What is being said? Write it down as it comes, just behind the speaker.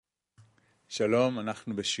שלום,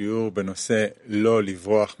 אנחנו בשיעור בנושא לא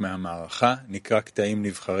לברוח מהמערכה, נקרא קטעים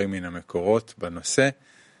נבחרים מן המקורות בנושא.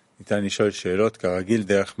 ניתן לשאול שאלות כרגיל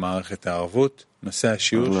דרך מערכת הערבות. נושא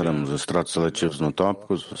השיעור Nós leremos os extratos seletivos no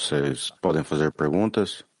tópicos, vocês podem fazer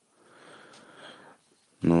perguntas.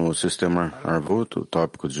 No sistema Arvut, o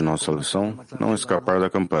tópico de nossa lição, não escapar da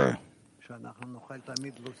campanha.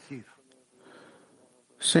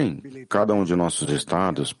 Sim, cada um de nossos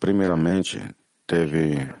estados, primeiramente,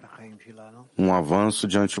 teve um avanço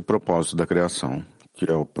diante do propósito da criação, que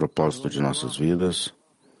é o propósito de nossas vidas,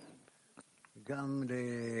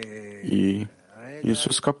 e isso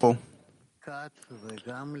escapou.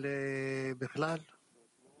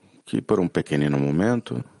 Que por um pequenino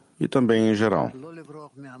momento, e também em geral.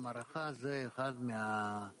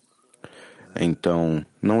 Então,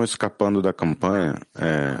 não escapando da campanha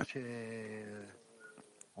é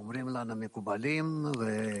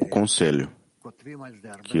o conselho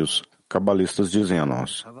que os cabalistas dizem a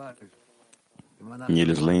nós. E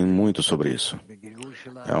eles leem muito sobre isso.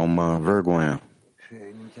 É uma vergonha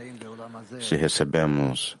se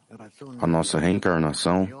recebemos a nossa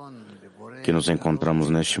reencarnação, que nos encontramos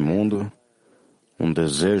neste mundo, um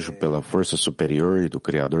desejo pela força superior e do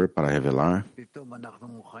Criador para revelar,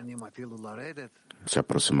 se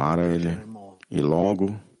aproximar a Ele, e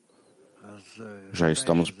logo já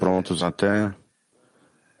estamos prontos até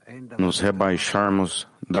nos rebaixarmos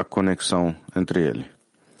da conexão entre Ele.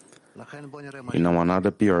 E não há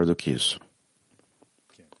nada pior do que isso.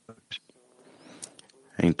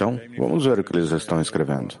 Então, vamos ver o que eles estão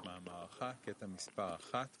escrevendo.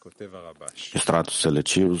 Extratos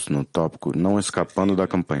seletivos no tópico Não Escapando da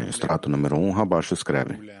Campanha. Extrato número 1, Rabash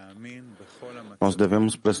escreve: nós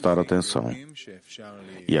devemos prestar atenção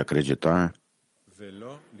e acreditar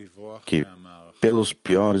que, pelos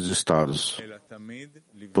piores estados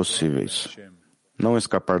possíveis, não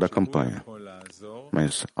escapar da campanha,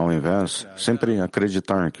 mas, ao invés, sempre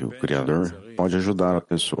acreditar que o Criador pode ajudar a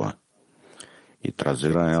pessoa e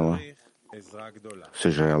trazer a ela,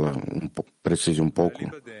 seja ela precise um pouco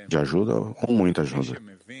de ajuda ou muita ajuda.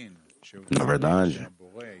 Na verdade,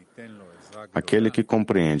 aquele que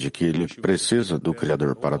compreende que ele precisa do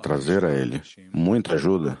Criador para trazer a ele muita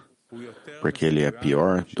ajuda, porque ele é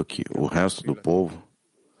pior do que o resto do povo,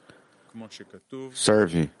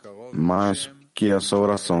 serve mais que essa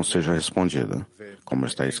oração seja respondida. Como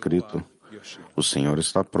está escrito, o Senhor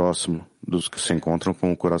está próximo dos que se encontram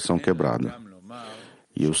com o coração quebrado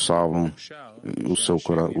e o salvam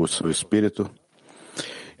o seu espírito.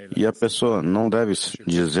 E a pessoa não deve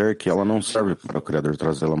dizer que ela não serve para o Criador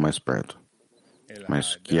trazê-la mais perto,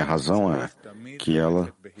 mas que a razão é que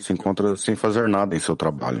ela se encontra sem fazer nada em seu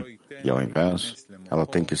trabalho, e ao invés, ela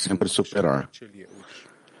tem que sempre superar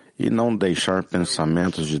e não deixar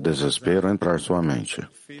pensamentos de desespero entrar sua mente.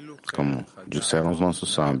 Como disseram os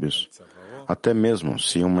nossos sábios, até mesmo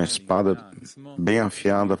se uma espada bem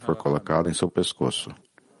afiada for colocada em seu pescoço,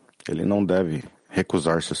 ele não deve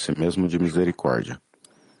recusar-se a si mesmo de misericórdia.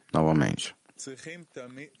 Novamente.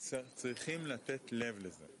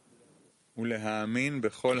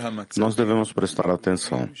 Nós devemos prestar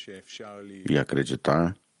atenção e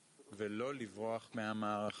acreditar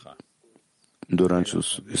durante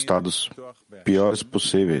os estados piores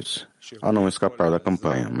possíveis a não escapar da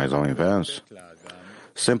campanha, mas ao invés,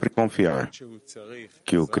 sempre confiar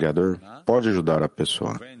que o Criador pode ajudar a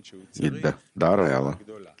pessoa e dar a ela.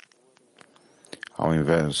 Ao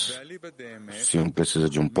invés, se um precisa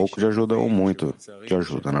de um pouco de ajuda ou muito de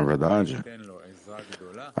ajuda, na verdade,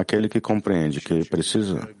 aquele que compreende que ele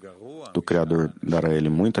precisa do Criador dar a ele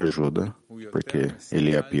muita ajuda, porque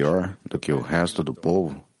ele é pior do que o resto do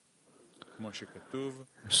povo,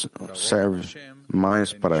 serve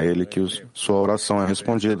mais para ele que sua oração é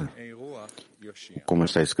respondida. Como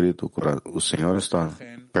está escrito, o Senhor está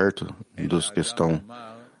perto dos que estão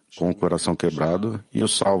com o coração quebrado e o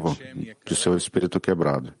salva de seu espírito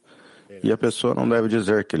quebrado. E a pessoa não deve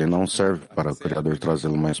dizer que ele não serve para o Criador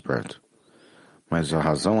trazê-lo mais perto. Mas a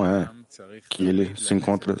razão é que ele se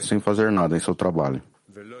encontra sem fazer nada em seu trabalho.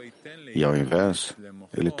 E ao invés,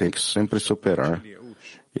 ele tem que sempre superar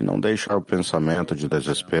e não deixar o pensamento de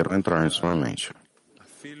desespero entrar em sua mente.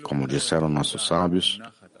 Como disseram nossos sábios,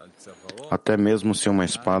 até mesmo se uma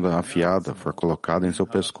espada afiada for colocada em seu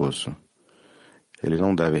pescoço, ele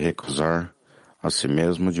não deve recusar a si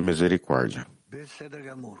mesmo de misericórdia.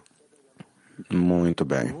 Muito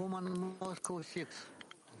bem.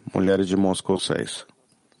 Mulheres de Moscou 6.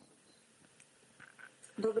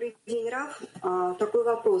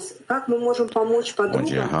 Bom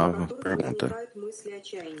dia, Rav. Pergunta: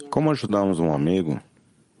 como ajudamos um amigo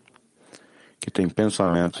que tem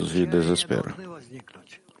pensamentos de desespero?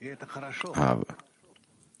 Rava.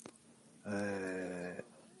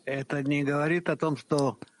 Это не говорит о том,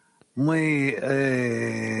 что мы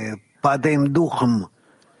падаем духом.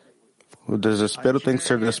 O desespero tem que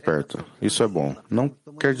ser desperto. Isso é bom. Não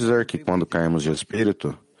quer dizer que quando caímos de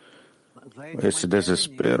espírito, esse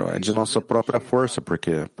desespero é de nossa própria força,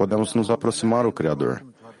 porque podemos nos aproximar do Criador.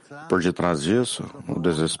 Por detrás disso, o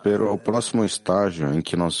desespero é o próximo estágio em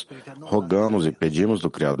que nós rogamos e pedimos do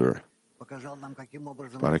Criador,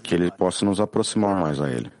 para que Ele possa nos aproximar mais a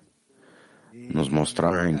Ele, nos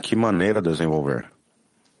mostrar em que maneira desenvolver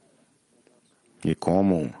e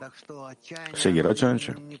como seguir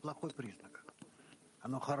adiante.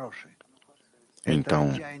 Então,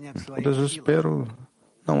 o desespero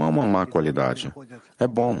não é uma má qualidade. É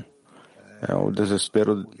bom. É o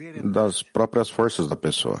desespero das próprias forças da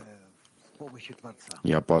pessoa.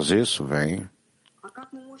 E após isso vem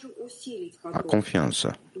a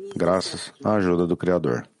confiança, graças à ajuda do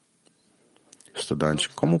Criador. Estudante,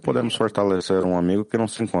 como podemos fortalecer um amigo que não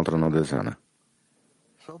se encontra na dezena?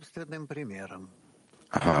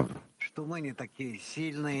 Rav,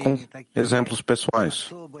 com exemplos pessoais,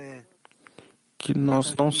 que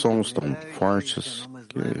nós não somos tão fortes,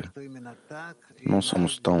 que não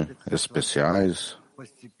somos tão especiais,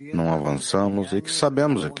 não avançamos e que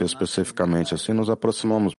sabemos que especificamente assim nos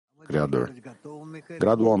aproximamos do Criador,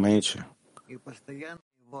 gradualmente,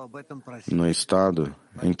 no estado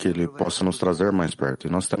em que Ele possa nos trazer mais perto. E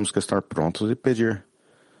nós temos que estar prontos e pedir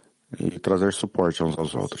e trazer suporte uns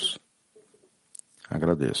aos outros.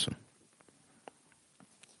 Agradeço.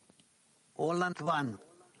 Holanda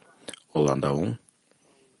 1.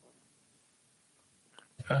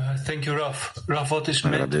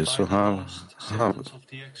 Agradeço, Rav.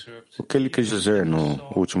 O que ele quis dizer no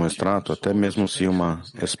último extrato, até mesmo se uma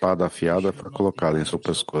espada afiada for colocada em seu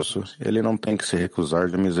pescoço, ele não tem que se recusar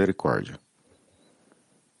de misericórdia.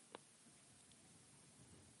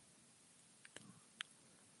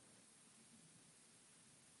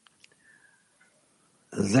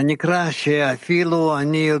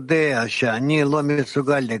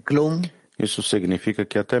 Isso significa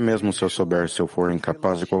que até mesmo se eu souber se eu for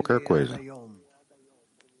incapaz de qualquer coisa,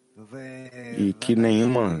 e que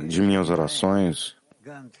nenhuma de minhas orações,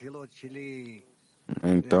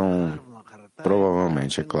 então,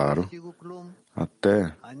 provavelmente, é claro,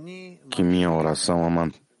 até que minha oração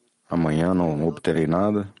amanhã não obterei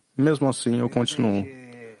nada, mesmo assim eu continuo.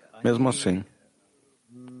 Mesmo assim.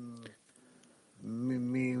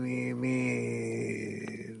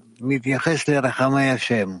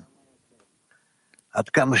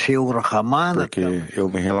 Porque eu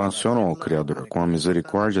me relaciono ao Criador com a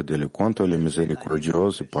misericórdia dele, o quanto ele é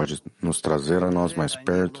misericordioso e pode nos trazer a nós mais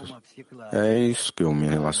perto. É isso que eu me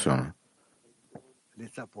relaciono.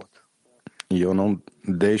 E eu não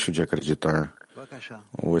deixo de acreditar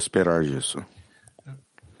ou esperar disso.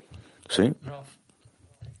 Sim?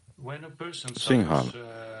 Sim, Rav.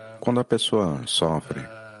 Quando a pessoa sofre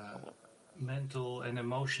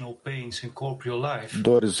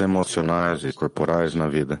dores emocionais e corporais na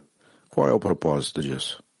vida, qual é o propósito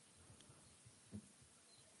disso?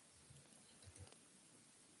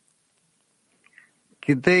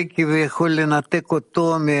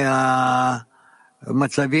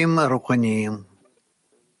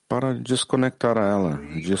 Para desconectar ela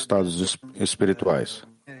de estados espirituais.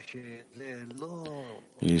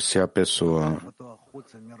 E se a pessoa,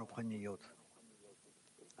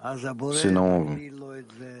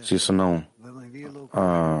 se isso não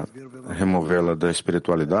removê-la da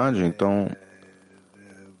espiritualidade, então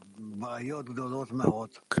o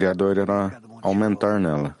Criador irá aumentar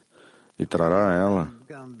nela e trará a ela,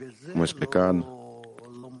 como explicado,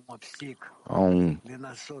 a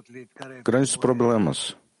grandes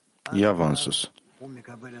problemas e avanços.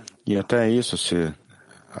 E até isso, se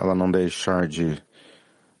ela não deixar de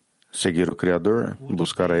seguir o Criador,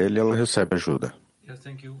 buscar a Ele, ela recebe ajuda.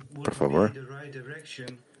 Por favor.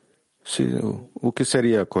 O que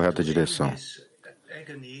seria a correta direção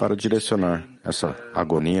para direcionar essa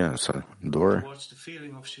agonia, essa dor,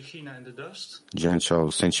 diante ao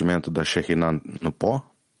sentimento da Shekhinah no pó?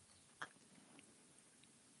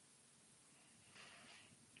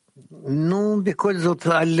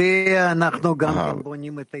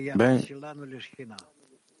 Bem,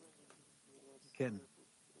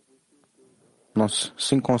 nós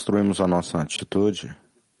sim construímos a nossa atitude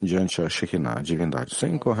diante a Shekhinah, a divindade.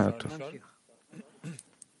 Sim, correto.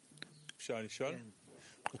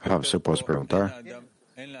 Rav, você pode perguntar?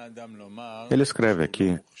 Ele escreve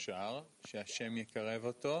aqui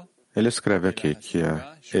que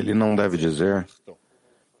ele não deve dizer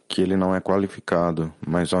que ele não é qualificado,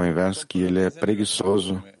 mas ao invés que ele é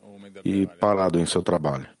preguiçoso e parado em seu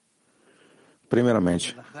trabalho.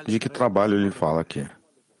 Primeiramente, de que trabalho ele fala aqui?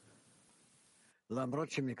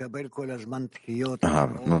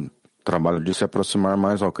 No trabalho de se aproximar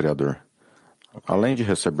mais ao Criador. Além de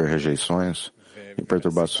receber rejeições e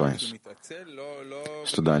perturbações.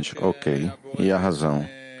 Estudante, ok. E a razão?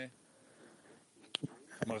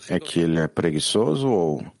 É que ele é preguiçoso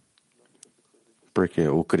ou porque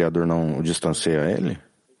o Criador não o distancia ele?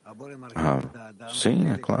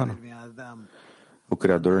 Sim, é claro. O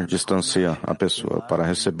Criador distancia a pessoa para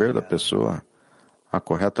receber da pessoa a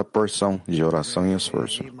correta porção de oração e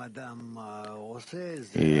esforço.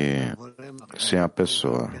 E se a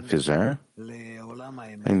pessoa fizer,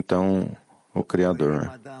 então o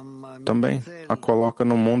Criador também a coloca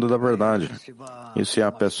no mundo da verdade. E se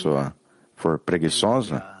a pessoa for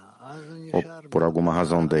preguiçosa, ou por alguma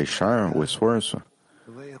razão deixar o esforço,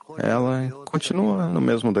 ela continua no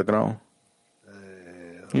mesmo degrau.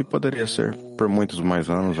 E poderia ser por muitos mais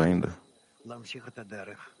anos ainda.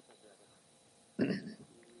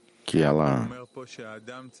 Que ela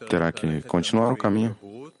terá que continuar o caminho.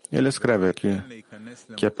 Ele escreve aqui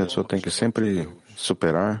que a pessoa tem que sempre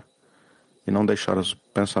superar e não deixar os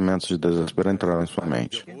pensamentos de desespero entrar em sua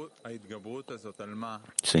mente.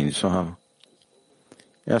 Sim, isso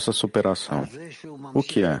é essa superação. O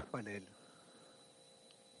que é?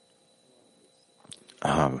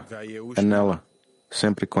 É nela,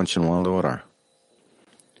 sempre continuando a orar.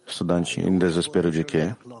 Estudante em desespero de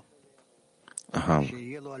quê?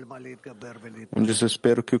 Um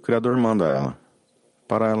desespero que o Criador manda a ela,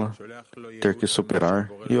 para ela ter que superar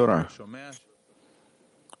e orar.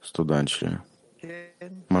 Estudante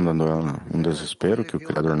mandando ela um desespero que o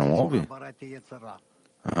Criador não ouve?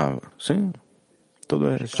 Sim, tudo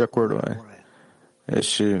é de acordo.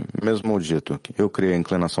 Este mesmo dito, que eu criei a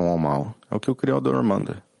inclinação ao mal, é o que o Criador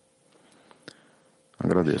manda.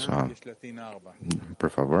 Agradeço. Por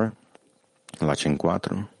favor, Latim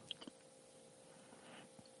 4.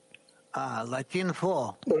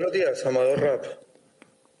 Buenos días, amado Rab.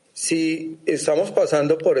 Si estamos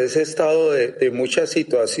pasando por ese estado de muchas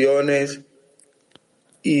situaciones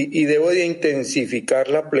y debo de intensificar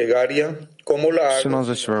la plegaria, ¿cómo la hago? Se nós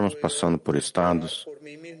estivermos passando por estados, Por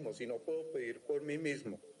mí mismo, si no puedo pedir por mí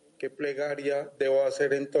mismo, ¿qué plegaria debo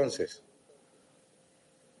hacer entonces?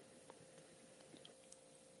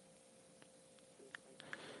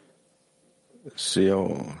 se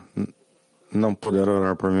eu não puder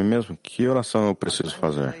orar por mim mesmo, que oração eu preciso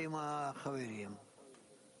fazer?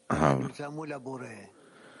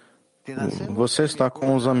 Você está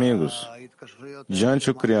com os amigos, diante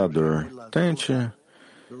do Criador. Tente,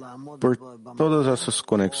 por todas essas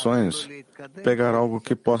conexões, pegar algo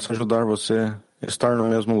que possa ajudar você a estar no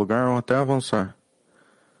mesmo lugar ou até avançar.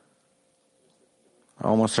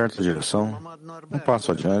 Há uma certa direção, um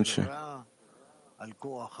passo adiante.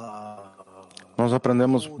 Nós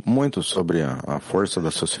aprendemos muito sobre a força da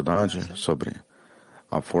sociedade, sobre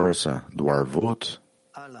a força do Arvut.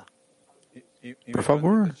 Por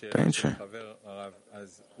favor, tente.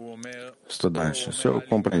 Estudante, se eu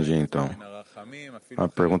compreendi então a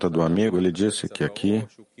pergunta do amigo, ele disse que aqui,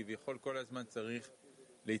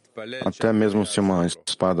 até mesmo se uma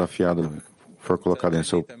espada afiada for colocada em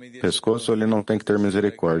seu pescoço, ele não tem que ter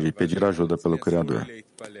misericórdia e pedir ajuda pelo Criador.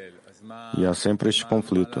 E há sempre este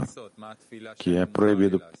conflito, que é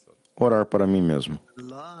proibido orar para mim mesmo.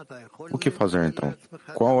 O que fazer então?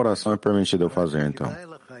 Qual oração é permitida eu fazer então?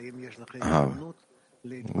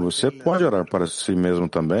 Você pode orar para si mesmo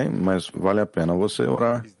também, mas vale a pena você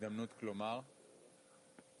orar.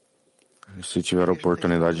 Se tiver a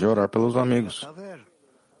oportunidade de orar pelos amigos.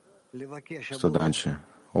 Estudante,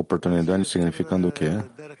 oportunidade significando o quê?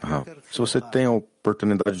 Se você tem a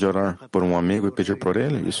oportunidade de orar por um amigo e pedir por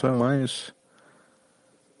ele, isso é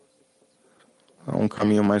um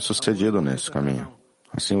caminho mais sucedido nesse caminho.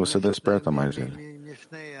 Assim você desperta mais ele.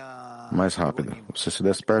 Mais rápido. Você se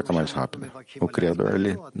desperta mais rápido. O Criador,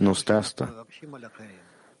 ele nos testa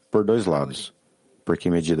por dois lados. Por que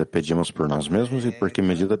medida pedimos por nós mesmos e por que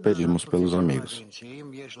medida pedimos pelos amigos.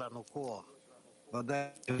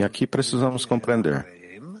 E aqui precisamos compreender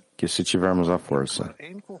que se tivermos a força,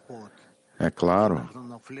 é claro,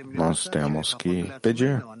 nós temos que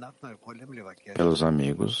pedir pelos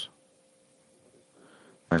amigos.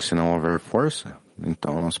 Mas se não houver força,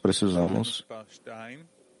 então nós precisamos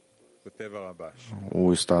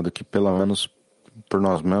o estado que pelo menos por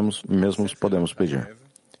nós mesmos podemos pedir.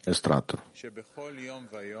 Extrato.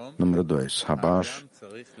 Número 2. Rabash.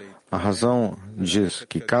 A razão diz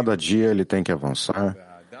que cada dia ele tem que avançar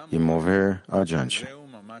e mover adiante.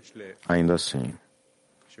 Ainda assim,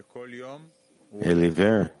 ele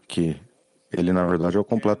vê que ele na verdade é o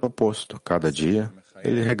completo oposto. Cada dia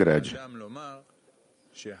ele regrede.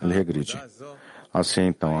 Assim,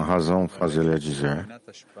 então, a razão faz ele dizer: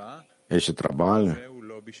 este trabalho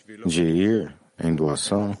de ir em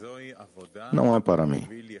doação não é para mim,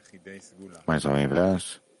 mas ao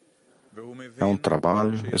invés, é um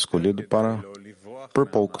trabalho escolhido por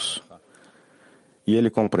poucos. E ele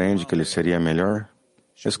compreende que ele seria melhor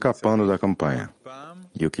escapando da campanha.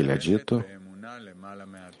 E o que lhe é dito?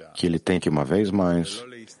 Que ele tem que, uma vez mais,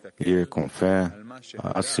 ir com fé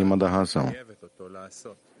acima da razão.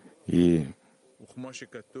 E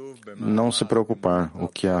não se preocupar o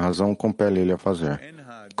que a razão compele ele a fazer.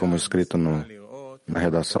 Como escrito na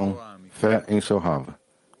redação, fé em seu Rava.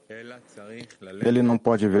 Ele não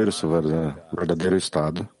pode ver o seu verdadeiro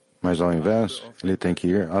estado, mas ao invés, ele tem que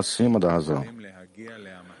ir acima da razão.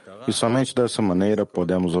 E somente dessa maneira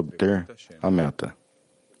podemos obter a meta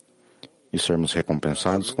e sermos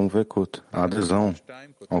recompensados com o Vekut, a adesão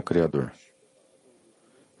ao Criador.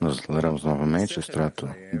 Nós leremos novamente o extrato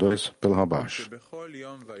 2 pelo Rabash.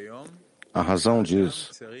 A razão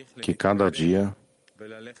diz que cada dia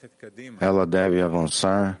ela deve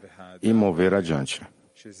avançar e mover adiante.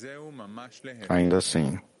 Ainda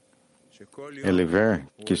assim, ele vê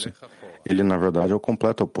que ele na verdade é o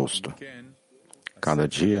completo oposto. Cada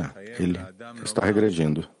dia ele está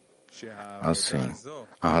regredindo. Assim,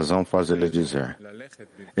 a razão faz ele dizer: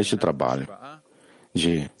 este trabalho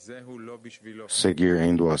de seguir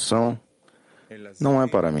em doação não é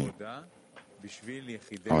para mim.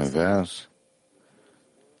 Ao invés,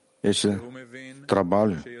 este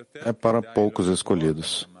trabalho é para poucos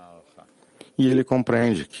escolhidos. E ele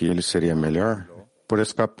compreende que ele seria melhor por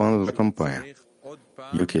escapando da campanha.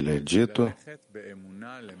 E o que lhe é dito?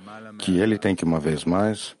 Que ele tem que, uma vez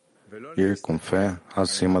mais, ir com fé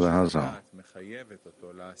acima da razão.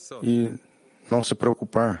 E não se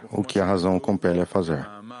preocupar o que a razão o compele a fazer.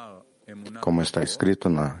 Como está escrito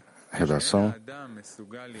na redação,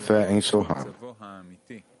 fé em seu Rava.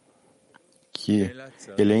 Que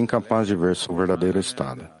ele é incapaz de ver seu verdadeiro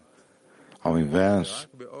estado. Ao invés,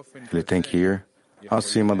 ele tem que ir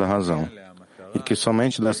acima da razão. E que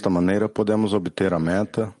somente desta maneira podemos obter a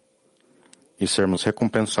meta e sermos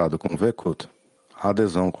recompensados com Vekut, a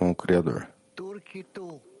adesão com o Criador.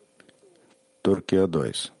 Turquia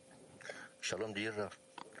 2. Shalom dear Rav.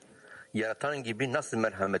 Yaratan gibi nasıl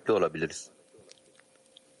merhametli olabiliriz?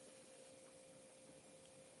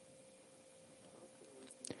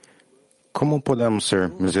 Como podemos ser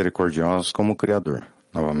misericordiosos como o Criador?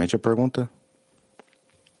 Novamente a pergunta.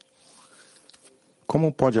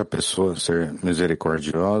 Como pode a pessoa ser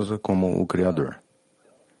misericordiosa como o Criador?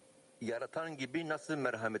 Yaratan gibi nasıl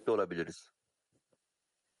merhametli olabiliriz?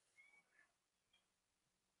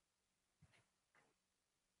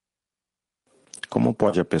 Como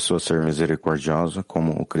pode a pessoa ser misericordiosa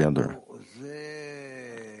como o Criador?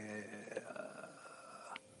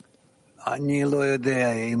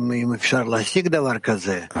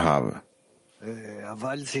 Rava.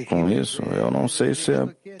 Com isso, eu não sei se é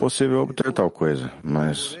possível obter tal coisa,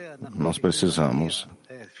 mas nós precisamos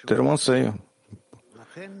ter um anseio.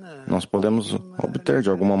 Nós podemos obter, de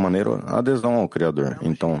alguma maneira, a adesão ao Criador.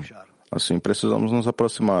 Então, assim, precisamos nos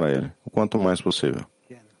aproximar a Ele, o quanto mais possível.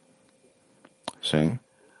 Sim.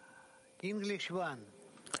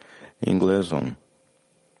 Inglês 1.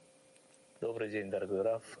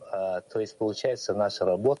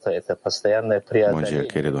 Bom dia,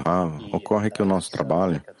 querido Rav. Ocorre que o nosso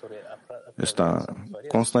trabalho está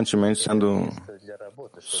constantemente sendo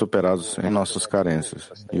superado em nossas carências.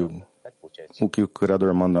 E o que o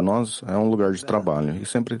Criador manda a nós é um lugar de trabalho. E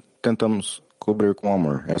sempre tentamos cobrir com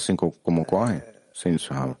amor. É assim como ocorre? Sim,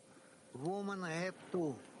 Sr. Rav.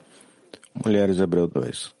 Mulheres Hebreu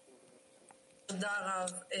 2.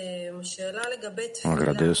 Eu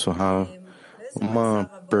agradeço, Rav. Uma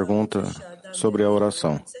pergunta sobre a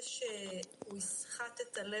oração.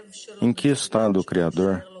 Em que estado o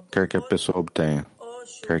Criador quer que a pessoa obtenha?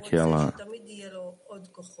 Quer que ela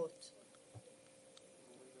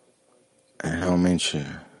realmente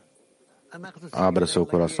abra seu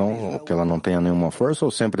coração, ou que ela não tenha nenhuma força,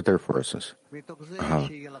 ou sempre ter forças?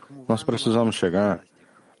 Nós precisamos chegar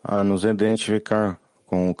a nos identificar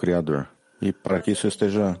com o Criador. E para que isso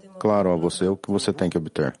esteja claro a você, o que você tem que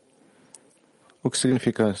obter. O que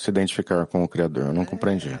significa se identificar com o Criador? Eu não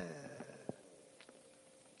compreendi.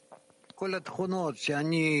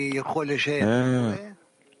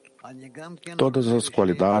 Todas as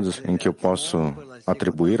qualidades em que eu posso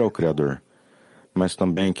atribuir ao Criador, mas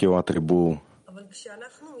também que eu atribuo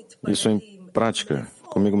isso em prática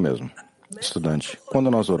comigo mesmo, estudante. Quando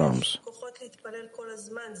nós oramos,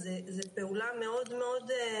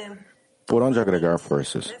 Por onde agregar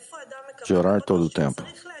forças? De orar todo o tempo.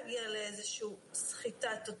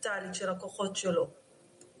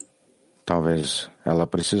 Talvez ela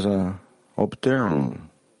precisa obter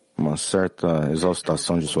uma certa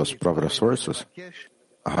exaustação de suas próprias forças.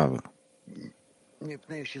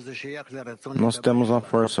 Nós temos a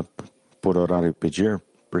força por orar e pedir,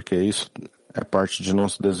 porque isso é parte de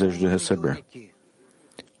nosso desejo de receber.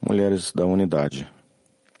 Mulheres da unidade.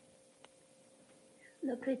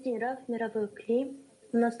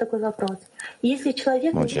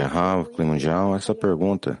 Bom dia, Rav, Clima Mundial. Essa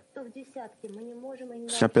pergunta: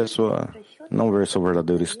 se a pessoa não ver seu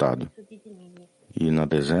verdadeiro estado, e na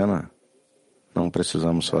dezena não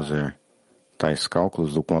precisamos fazer tais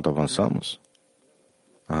cálculos do quanto avançamos?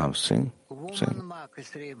 Sim.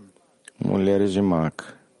 Mulheres de Mac,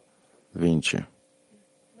 20.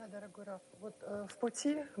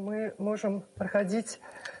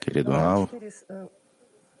 Querido Rav,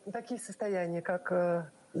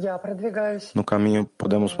 no caminho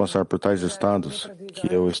podemos passar por tais estados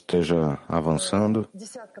que eu esteja avançando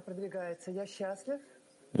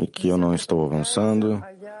e que eu não estou avançando.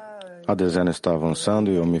 A dezena está avançando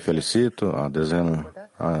e eu me felicito. A dezena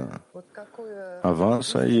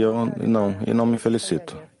avança e eu não me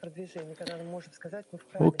felicito.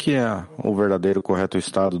 O que é o verdadeiro correto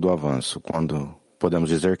estado do avanço, quando podemos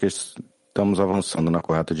dizer que estamos avançando na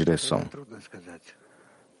correta direção?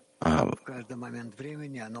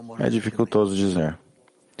 É dificultoso dizer.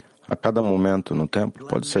 A cada momento no tempo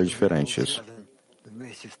pode ser diferente isso.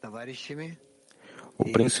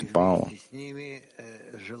 O principal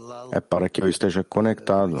é para que eu esteja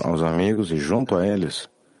conectado aos amigos e junto a eles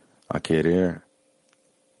a querer.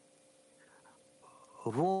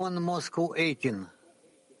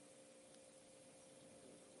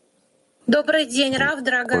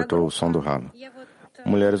 Cortou o som do Rav.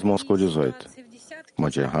 Mulheres Moscou 18. Bom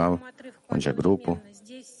dia, Rav. Bom dia, grupo.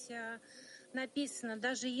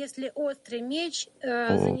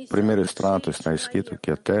 O primeiro extrato está escrito que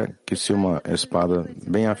até que se uma espada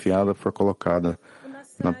bem afiada for colocada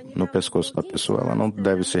no pescoço da pessoa, ela não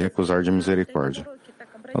deve se recusar de misericórdia.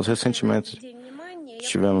 Nós recentemente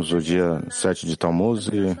tivemos o dia 7 de Tammuz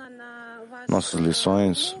e nossas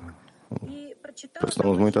lições,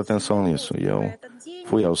 prestamos muita atenção nisso. E eu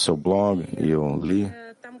fui ao seu blog e eu li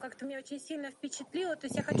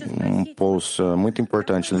um post muito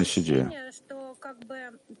importante neste dia,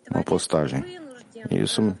 uma postagem. E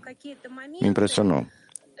isso me impressionou.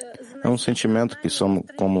 É um sentimento que somos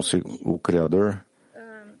como se o Criador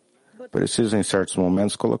precisa em certos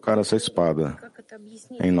momentos colocar essa espada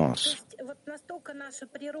em nós.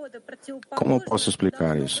 Como eu posso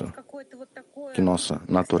explicar isso? Que nossa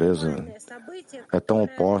natureza é tão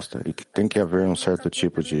oposta e que tem que haver um certo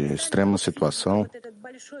tipo de extrema situação,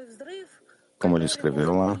 como ele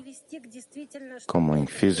escreveu lá, como em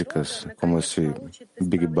físicas, como esse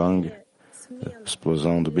Big Bang,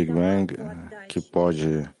 explosão do Big Bang, que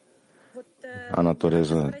pode a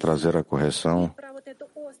natureza trazer a correção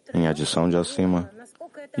em adição de acima.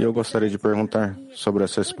 E eu gostaria de perguntar sobre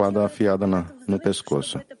essa espada afiada no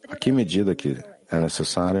pescoço. A que medida que é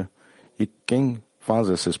necessária e quem faz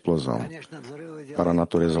essa explosão para a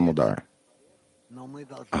natureza mudar?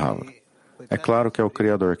 É claro que é o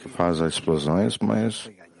Criador que faz as explosões, mas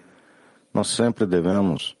nós sempre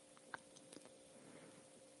devemos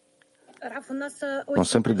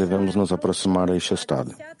nos aproximar a este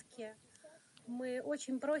estado.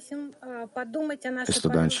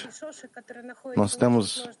 Estudante, nós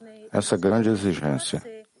temos essa grande exigência.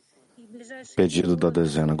 Pedido da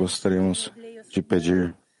dezena. Gostaríamos de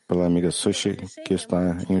pedir pela amiga Sushi, que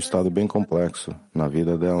está em um estado bem complexo na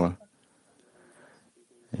vida dela.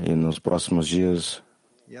 E nos próximos dias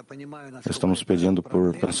estamos pedindo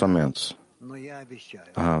por pensamentos.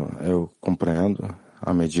 Eu compreendo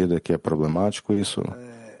à medida que é problemático isso,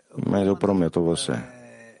 mas eu prometo a você.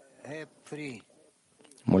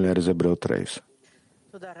 Mulheres Hebreu 3.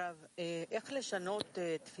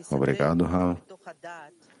 Obrigado, Rav.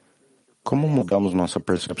 Como mudamos nossa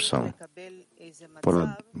percepção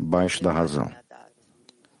por baixo da razão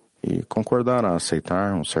e concordar a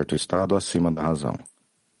aceitar um certo estado acima da razão?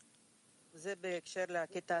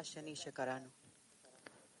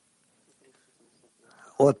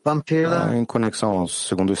 Em conexão ao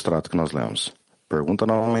segundo extrato que nós lemos. Pergunta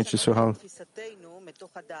novamente, Sr. Rav.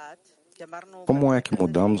 Como é que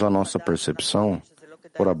mudamos a nossa percepção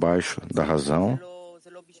por abaixo da razão?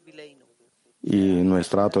 E no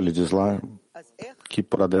extrato ele diz lá que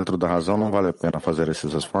por dentro da razão não vale a pena fazer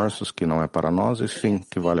esses esforços, que não é para nós, e sim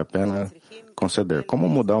que vale a pena conceder. Como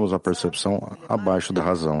mudamos a percepção abaixo da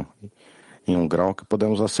razão, em um grau que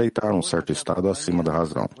podemos aceitar um certo estado acima da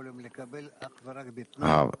razão?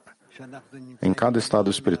 Em cada estado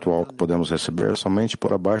espiritual que podemos receber, somente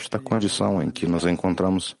por abaixo da condição em que nos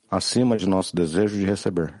encontramos acima de nosso desejo de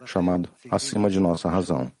receber, chamado acima de nossa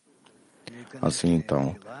razão. Assim,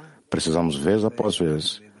 então, precisamos, vez após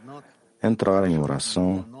vez, entrar em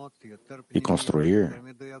oração e construir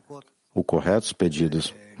os corretos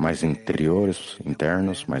pedidos mais interiores,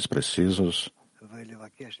 internos, mais precisos,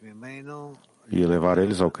 e levar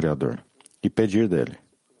eles ao Criador e pedir dele,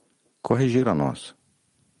 corrigir a nós.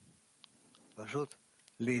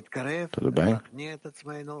 Tudo bem?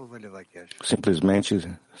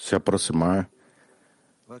 Simplesmente se aproximar,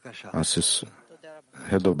 a se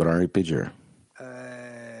redobrar e pedir.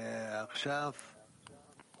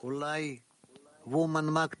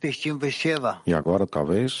 E agora,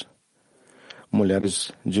 talvez,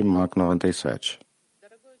 mulheres de Mach 97.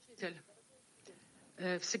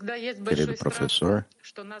 Querido professor,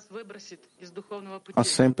 há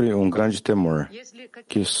sempre um grande temor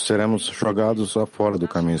que seremos jogados fora do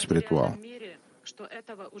caminho espiritual.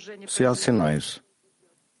 Se há sinais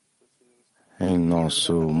em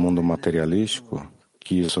nosso mundo materialístico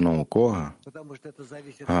que isso não ocorra,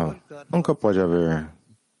 nunca pode haver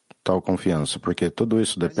tal confiança, porque tudo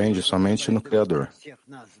isso depende somente no Criador.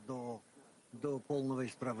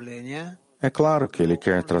 É claro que Ele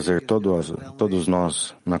quer trazer todos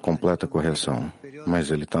nós na completa correção, mas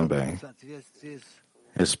Ele também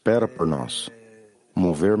espera por nós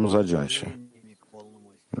movermos adiante,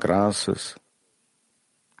 graças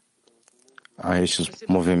a estes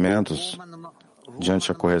movimentos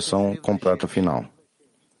diante a correção completa final.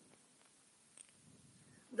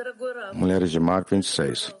 Mulheres de Mach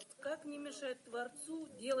 26.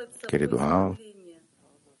 Querido Raul,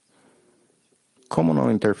 como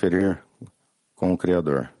não interferir com o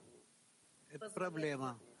Criador?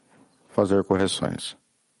 Fazer correções.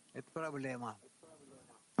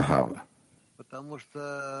 Raul,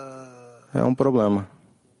 é um problema.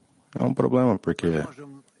 É um problema porque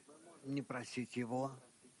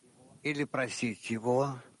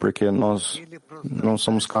nós não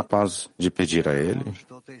somos capazes de pedir a Ele,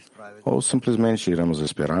 ou simplesmente iremos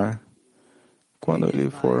esperar quando Ele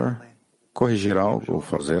for corrigir algo ou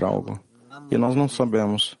fazer algo, e nós não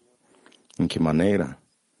sabemos em que maneira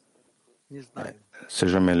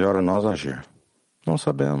seja melhor nós agir. Não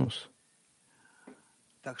sabemos.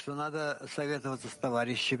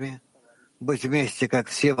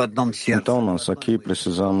 Então, nós aqui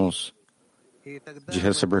precisamos de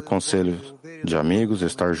receber conselhos de amigos,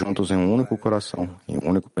 estar juntos em um único coração, em um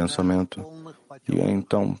único pensamento, e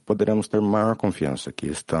então poderemos ter maior confiança que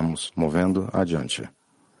estamos movendo adiante.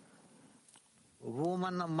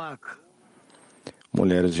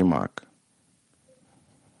 Mulheres de Mach.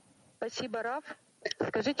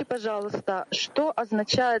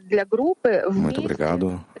 Muito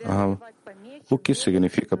obrigado. O que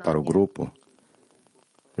significa para o grupo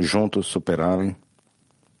juntos superarem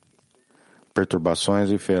perturbações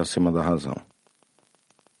e fé acima da razão?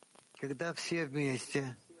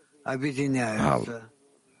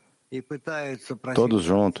 Todos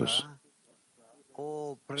juntos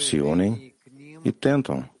se unem e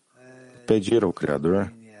tentam pedir ao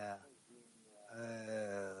Criador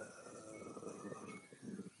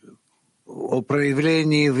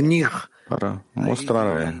para mostrar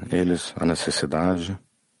a eles a necessidade,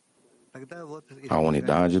 a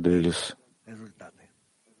unidade deles.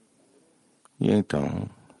 E então,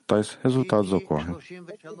 tais resultados ocorrem.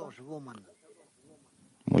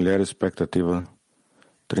 Mulher expectativa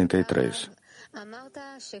 33.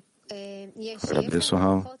 Agradeço,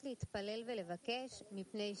 Raul.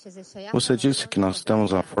 Você disse que nós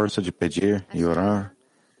temos a força de pedir e orar,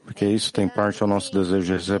 porque isso tem parte ao nosso desejo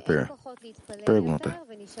de receber. Pergunta: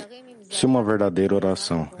 se uma verdadeira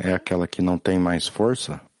oração é aquela que não tem mais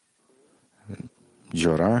força de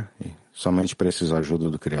orar e somente precisa da ajuda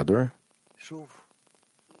do Criador?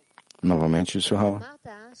 Novamente, isso, Raul.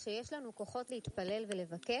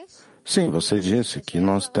 Sim, você disse que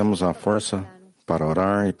nós temos a força para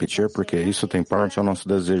orar e pedir, porque isso tem parte ao nosso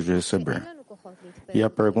desejo de receber. E a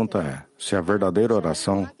pergunta é, se a verdadeira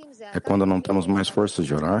oração é quando não temos mais força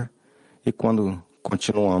de orar e quando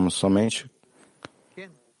continuamos somente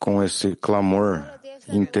com esse clamor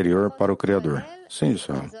interior para o Criador. Sim,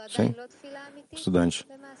 senhor. Sim. Estudante.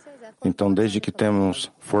 Então, desde que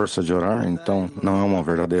temos força de orar, então não é uma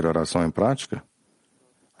verdadeira oração em prática?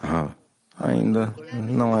 Ainda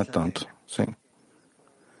não é tanto. Sim.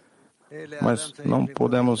 Mas não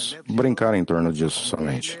podemos brincar em torno disso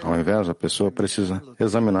somente. Ao invés, a pessoa precisa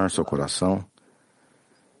examinar seu coração,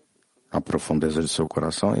 a profundeza de seu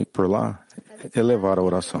coração e, por lá, elevar a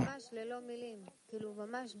oração.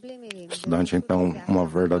 Estudante, então, uma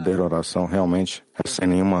verdadeira oração realmente é sem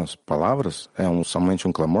nenhuma palavras? É somente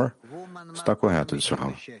um clamor? Está correto, disse o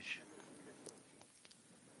Raul.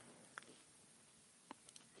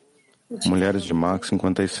 Mulheres de Mach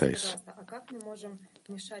 56.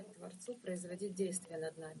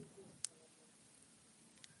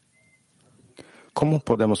 Como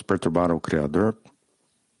podemos perturbar o Criador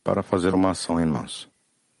para fazer uma ação em nós?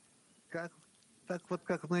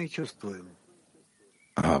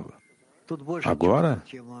 Agora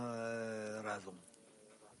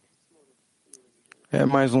é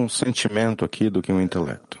mais um sentimento aqui do que um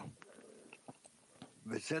intelecto.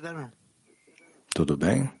 Tudo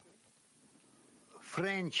bem?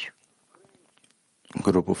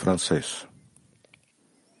 Grupo francês.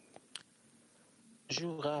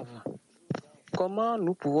 Comment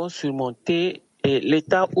nous pouvons surmonter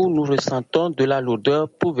l'état où nous ressentons de la lourdeur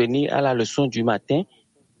pour venir à la leçon du matin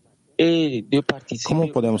et de participer? Como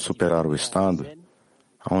podemos superar o estado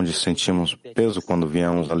onde sentimos peso quando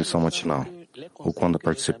viemos à lição matinal ou quando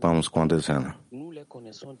participamos com a dezena?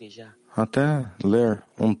 Até ler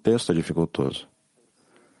um texto é dificultoso.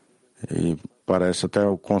 E parece até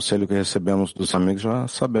o conselho que recebemos dos amigos já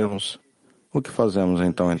sabemos. O que fazemos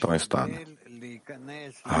então em tal estado?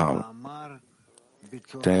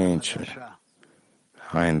 Tente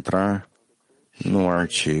a entrar no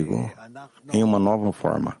artigo em uma nova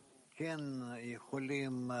forma,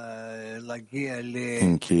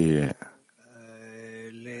 em que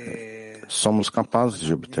somos capazes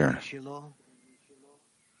de obter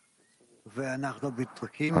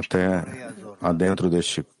até adentro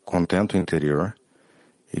deste contento interior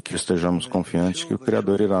e que estejamos confiantes que o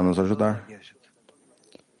Criador irá nos ajudar.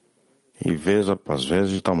 E vez após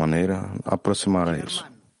vez, de tal maneira, aproximar a isso.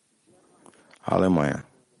 Alemanha.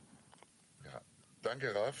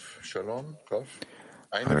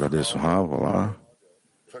 Agradeço, Rav. Olá.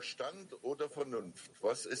 Verstand oder Vernunft?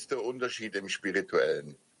 Was ist der Unterschied im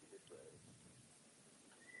Spirituellen?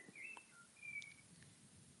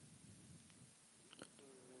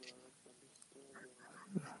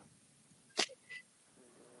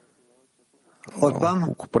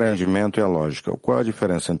 O compreendimento e a lógica. Qual é a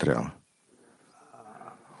diferença entre ela?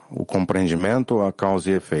 O compreendimento, a causa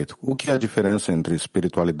e efeito. O que é a diferença entre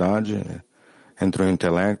espiritualidade, entre o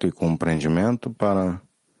intelecto e compreendimento para...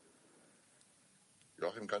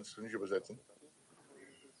 Joachim, kannst du nicht übersetzen?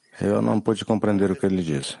 Eu não pude compreender o que ele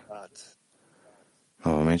disse.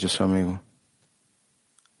 Novamente, seu amigo.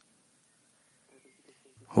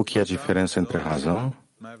 O que é a diferença entre a razão?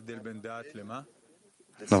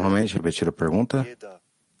 Novamente, repetir a pergunta.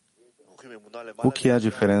 O que é a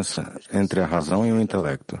diferença entre a razão e o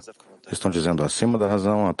intelecto? Estão dizendo acima da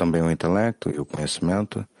razão há também o intelecto e o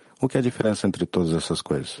conhecimento. O que é a diferença entre todas essas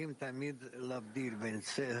coisas?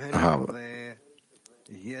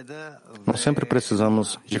 Nós sempre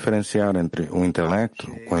precisamos diferenciar entre o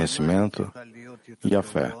intelecto, o conhecimento e a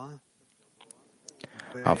fé.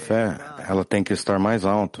 A fé, ela tem que estar mais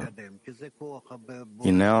alta.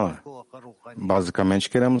 E nela, basicamente,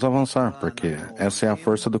 queremos avançar, porque essa é a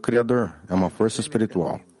força do Criador. É uma força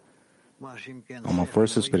espiritual. É uma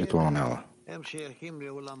força espiritual nela.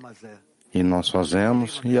 E nós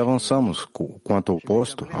fazemos e avançamos. Quanto ao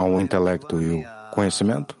oposto, ao intelecto e o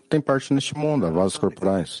conhecimento, tem parte neste mundo, há vasos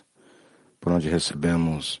corporais, por onde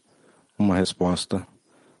recebemos uma resposta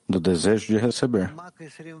do desejo de receber.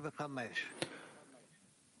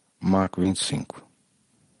 Mach 25.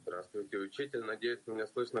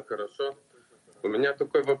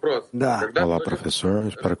 Olá, professor.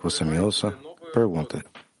 Espero que você me ouça. Pergunta.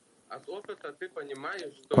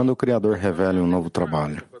 Quando o Criador revela um novo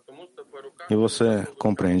trabalho, e você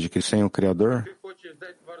compreende que sem o Criador,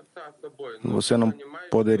 você não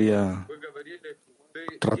poderia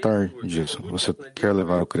tratar disso. Você quer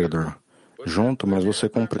levar o Criador junto, mas você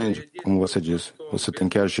compreende, como você disse, você tem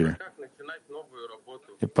que agir.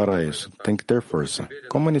 E para isso, tem que ter força.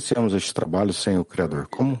 Como iniciamos este trabalho sem o Criador?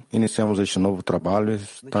 Como iniciamos este novo trabalho e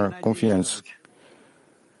estar confiantes?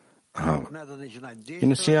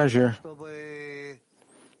 Inicie a agir.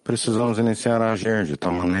 Precisamos iniciar a agir de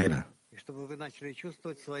tal maneira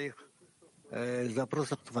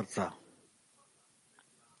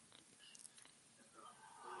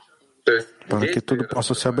para que tudo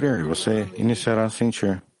possa se abrir e você iniciará a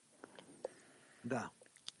sentir.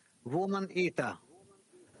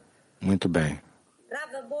 Muito bem.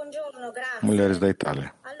 Mulheres da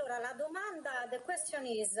Itália.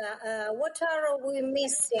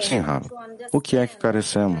 Sim, Rav. O que é que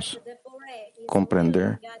carecemos?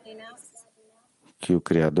 Compreender que o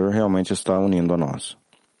Criador realmente está unindo a nós.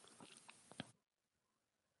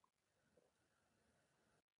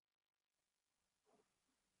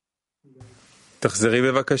 תחזרי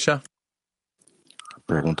בבקשה.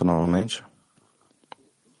 Pergunta novamente.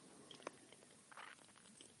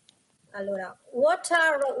 Allora, what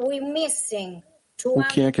are we missing to O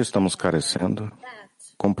que é que estamos carecendo?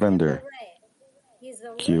 Compreender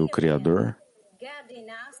que o Criador, guiding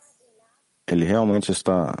us Ele realmente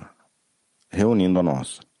está reunindo a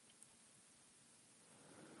nós.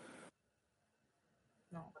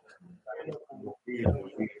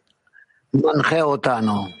 מנחה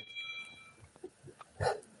אותנו.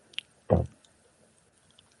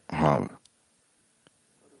 Rav,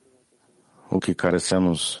 o que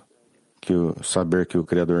carecemos, saber que o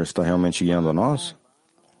Criador está realmente guiando a nós?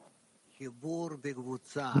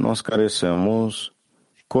 Nós carecemos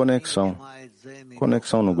conexão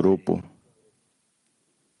no grupo,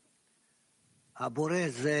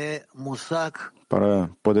 para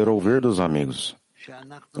poder ouvir dos amigos.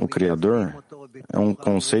 O Criador é um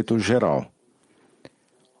conceito geral,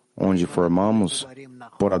 onde formamos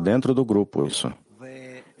por dentro do grupo isso.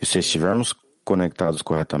 E se estivermos conectados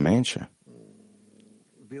corretamente,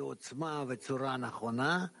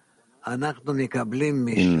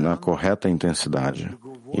 e na correta intensidade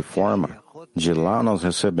e forma, de lá nós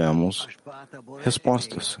recebemos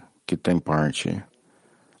respostas que têm parte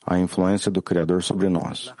a influência do Criador sobre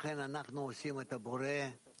nós.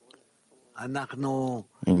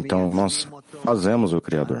 Então nós fazemos o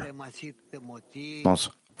Criador. Nós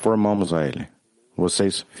formamos a Ele.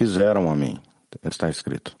 Vocês fizeram a mim, está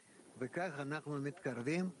escrito.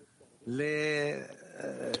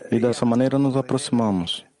 E dessa maneira nos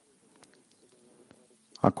aproximamos.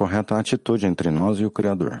 A correta atitude entre nós e o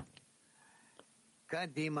Criador.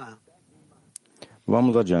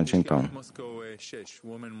 Vamos adiante, então.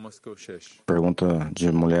 Pergunta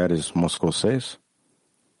de mulheres Moscou 6.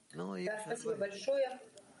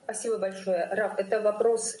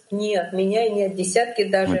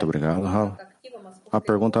 Muito obrigado, Rav. A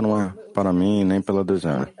pergunta não é para mim nem pela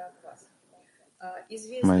dezena,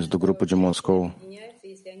 mas do grupo de Moscou.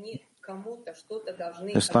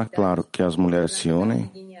 Está claro que as mulheres se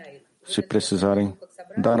unem se precisarem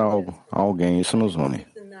dar algo a alguém, isso nos une.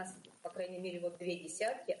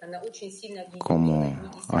 Como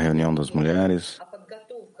a reunião das mulheres,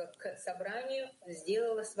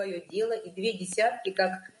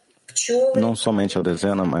 não somente a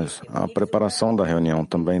dezena, mas a preparação da reunião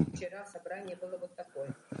também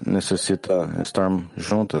necessita estar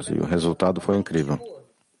juntas e o resultado foi incrível.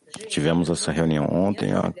 Tivemos essa reunião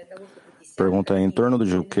ontem. A pergunta é em torno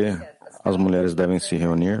de que as mulheres devem se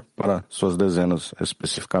reunir para suas dezenas,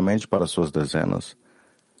 especificamente para suas dezenas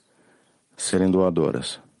serem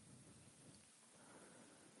doadoras.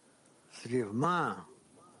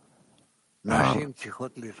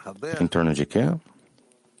 Em torno de quê?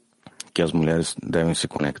 Que as mulheres devem se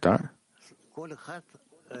conectar?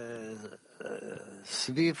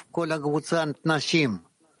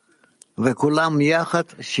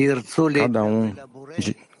 Cada um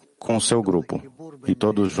com seu grupo, e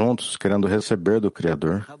todos juntos querendo receber do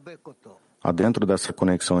Criador, adentro dessa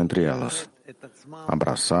conexão entre elas,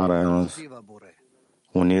 abraçar elas,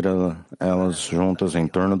 unir elas juntas em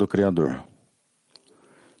torno do Criador.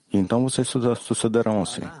 E então vocês sucederão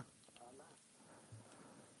assim.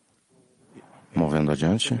 Movendo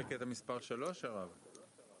adiante.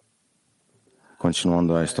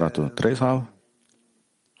 Continuando a extrato 3, Rav.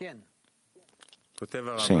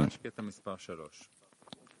 Sim.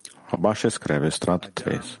 Abaixo escreve extrato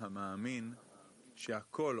 3.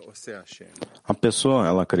 A pessoa,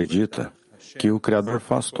 ela acredita que o Criador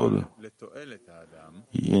faz tudo.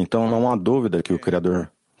 E então não há dúvida que o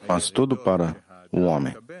Criador faz tudo para o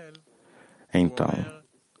homem. Então,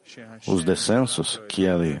 os descensos que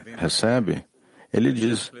ele recebe, ele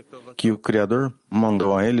diz que o Criador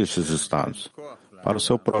mandou a ele esses estados para o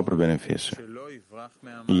seu próprio benefício.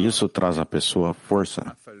 E isso traz à pessoa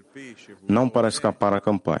força, não para escapar à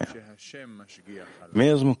campanha,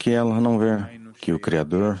 mesmo que ela não veja que o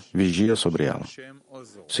Criador vigia sobre ela,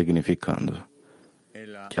 significando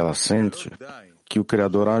que ela sente que o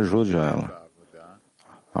Criador ajude a ela.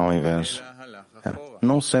 Ao invés,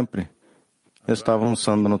 não sempre está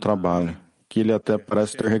avançando no trabalho, que ele até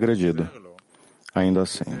parece ter regredido. Ainda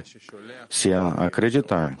assim, se ela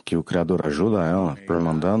acreditar que o Criador ajuda ela, por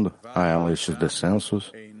mandando a ela estes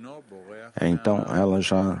descensos, então ela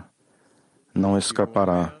já não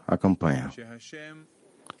escapará à campanha.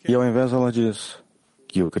 E ao invés ela diz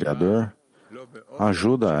que o Criador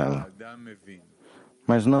ajuda ela,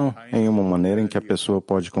 mas não em uma maneira em que a pessoa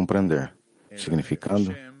pode compreender,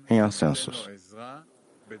 significando em ascensos.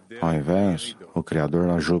 Ao invés, o Criador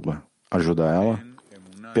ajuda ela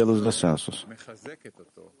pelos descensos.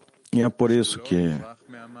 E é por isso que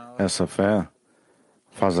essa fé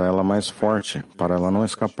faz ela mais forte para ela não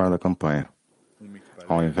escapar da campanha.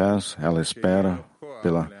 Ao invés, ela espera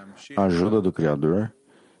pela ajuda do Criador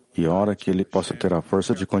e ora que ele possa ter a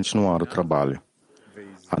força de continuar o trabalho,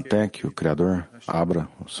 até que o Criador abra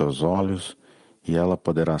os seus olhos e ela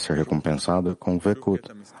poderá ser recompensada com Vekut,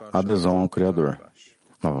 adesão ao Criador.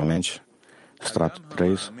 Novamente, extrato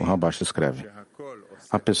 3, o Rabash escreve: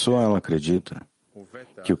 a pessoa, ela acredita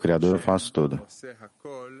que o Criador faz tudo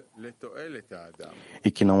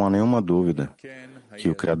e que não há nenhuma dúvida que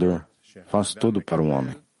o Criador faz tudo para o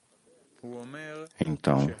homem.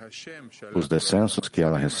 Então, os descensos que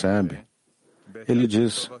ela recebe, ele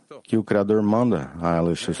diz que o Criador manda a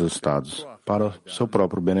ela estes estados para o seu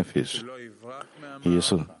próprio benefício. E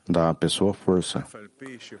isso dá à pessoa força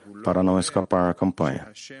para não escapar à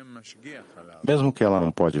campanha. Mesmo que ela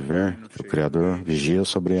não pode ver, que o Criador vigia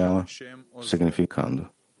sobre ela, significando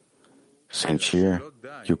sentir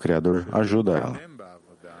que o Criador ajuda ela.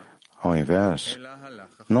 Ao invés,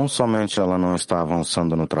 não somente ela não está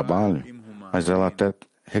avançando no trabalho, mas ela até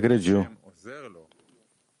regrediu.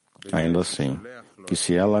 Ainda assim, que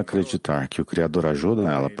se ela acreditar que o Criador ajuda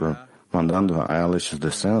ela por mandando a ela estes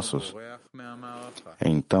descensos,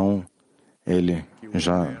 então ele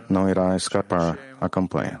já não irá escapar à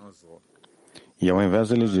campanha. E ao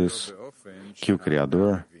invés ele diz que o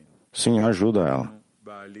Criador, sim, ajuda ela,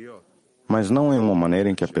 mas não em uma maneira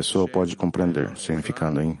em que a pessoa pode compreender,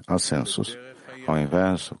 significando em ascensos. Ao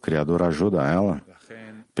invés, o Criador ajuda ela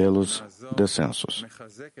pelos descensos.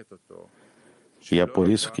 E é por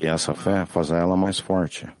isso que essa fé faz ela mais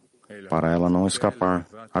forte, para ela não escapar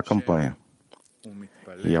à campanha.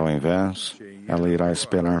 E ao invés, ela irá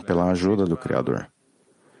esperar pela ajuda do Criador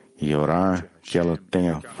e orar que ela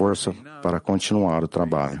tenha força para continuar o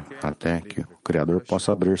trabalho, até que o Criador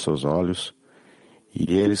possa abrir seus olhos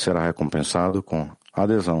e ele será recompensado com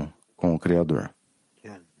adesão com o Criador.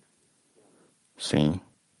 Sim.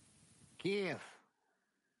 Kiev.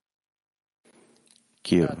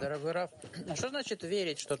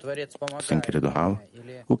 Sim, querido Rav.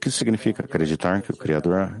 O que significa acreditar que o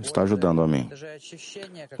Criador está ajudando a mim?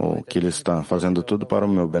 Ou que Ele está fazendo tudo para o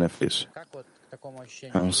meu benefício?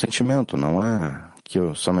 É um sentimento, não é que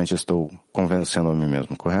eu somente estou convencendo a mim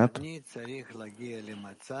mesmo, correto?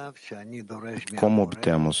 Como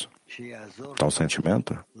obtemos tal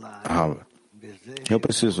sentimento? Rav, eu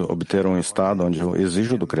preciso obter um estado onde eu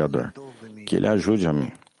exijo do Criador que Ele ajude a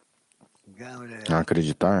mim a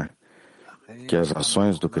acreditar que as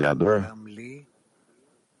ações do Criador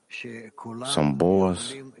são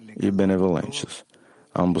boas e benevolentes,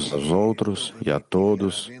 ambos aos outros e a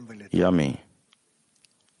todos e a mim.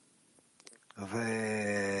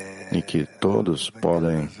 E que todos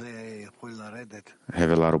podem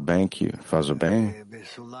revelar o bem que faz o bem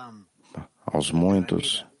aos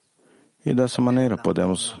muitos. E dessa maneira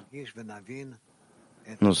podemos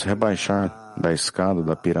nos rebaixar da escada,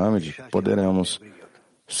 da pirâmide, poderemos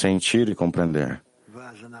sentir e compreender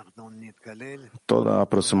toda a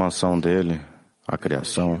aproximação dele, a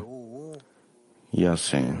criação, e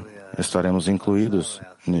assim estaremos incluídos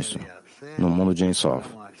nisso, no mundo de Ein Sof.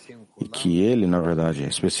 E que ele, na verdade,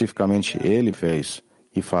 especificamente ele fez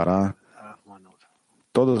e fará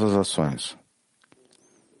todas as ações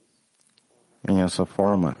em essa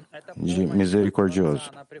forma de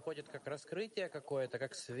misericordioso.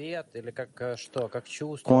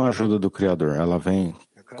 Com a ajuda do Criador, ela vem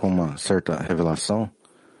com uma certa revelação,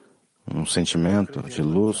 um sentimento de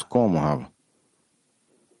luz, como, Rav?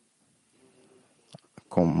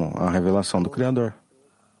 Como a revelação do Criador.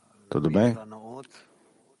 Tudo bem?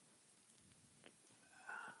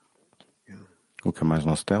 O que mais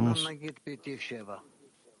nós temos?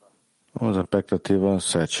 Vamos à expectativa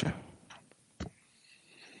 7.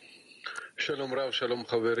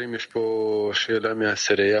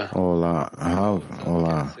 Olá, Rav.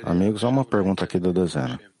 Olá, amigos. Há uma pergunta aqui da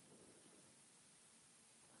dezena.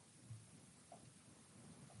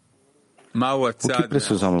 O que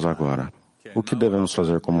precisamos agora? O que devemos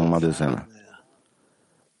fazer como uma dezena?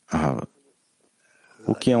 Rav,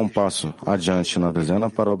 o que é um passo adiante na dezena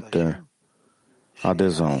para obter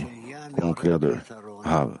adesão com o Criador?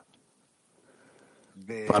 Rav,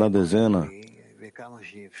 para a dezena,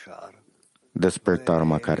 despertar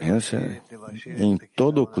uma carência em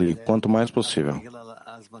todo o Kli, quanto mais possível.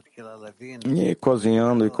 E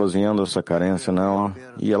cozinhando essa carência nela,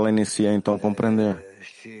 e ela inicia então a compreender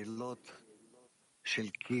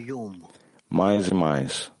mais e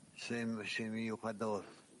mais.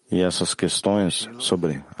 E essas questões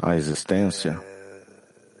sobre a existência,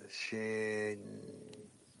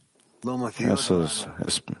 essas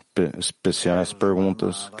especiais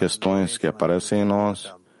perguntas, questões que aparecem em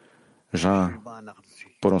nós, já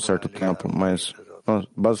por um certo tempo, mas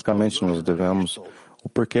basicamente nós devemos o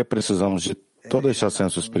porquê precisamos de todo esse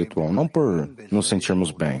ascenso espiritual, não por nos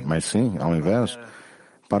sentirmos bem, mas sim, ao invés,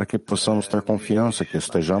 para que possamos ter confiança que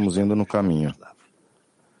estejamos indo no caminho,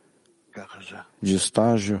 de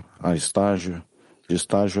estágio a estágio, de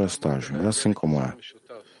estágio a estágio. É assim como é.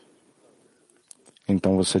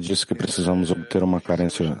 Então você disse que precisamos obter uma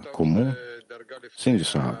carência comum? Sim,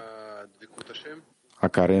 disse Rav. A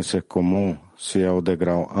carência comum, se é o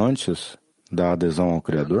degrau antes da adesão ao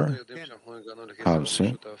Criador? Rav,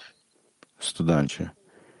 sim. Estudante,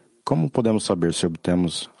 como podemos saber se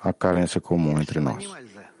obtemos a carência comum entre nós?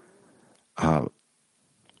 Rav,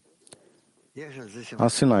 há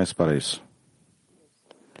sinais para isso.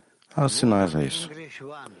 Há sinais a isso.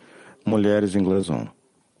 Mulheres em inglês 1.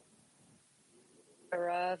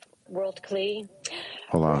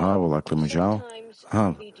 Olá, Rav. Olá, Clima Mundial.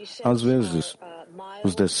 Rav, às vezes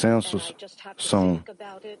os descensos são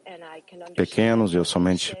pequenos e eu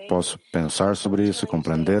somente posso pensar sobre isso e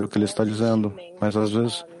compreender o que ele está dizendo, mas às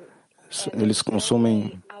vezes eles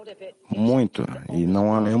consumem muito e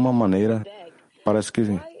não há nenhuma maneira, parece que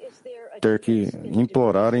ter que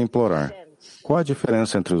implorar e implorar. Qual a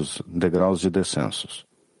diferença entre os degraus de descensos?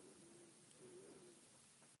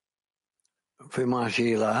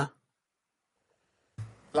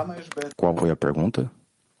 Qual foi a pergunta?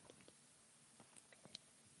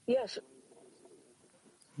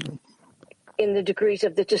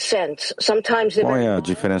 Qual é a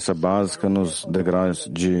diferença básica nos degraus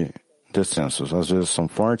de descensos? Às vezes são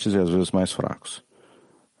fortes e às vezes mais fracos.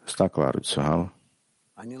 Está claro, disse Rav?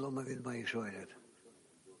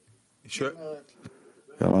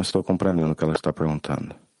 Eu não estou compreendendo o que ela está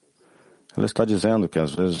perguntando. Ela está dizendo que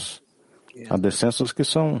às vezes há descensos que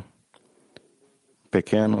são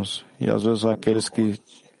pequenos e às vezes há aqueles que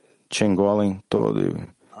te engolem todo.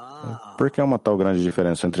 Por que é uma tal grande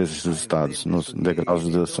diferença entre esses estados, nos degraus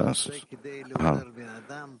de descensos?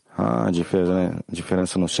 A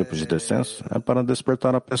diferença nos tipos de descenso é para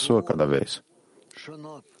despertar a pessoa cada vez.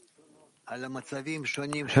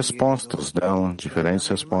 Respostas dela, diferentes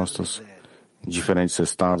respostas, diferentes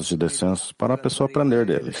estados de descenso, para a pessoa aprender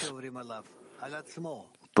deles.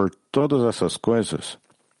 Por todas essas coisas,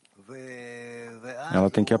 ela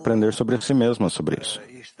tem que aprender sobre si mesma sobre isso.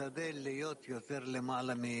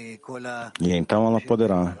 E então ela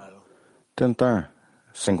poderá tentar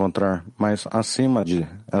se encontrar mais acima de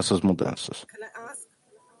essas mudanças.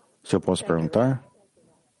 Se eu posso perguntar?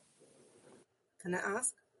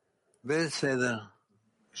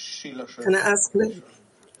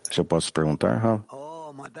 Se eu posso perguntar, Rav?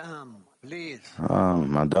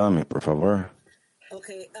 Madame, por favor.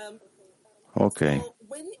 Ok.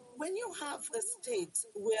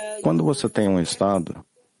 Quando você tem um estado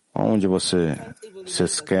onde você se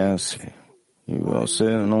esquece e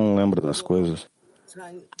você não lembra das coisas,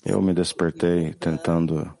 eu me despertei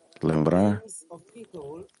tentando lembrar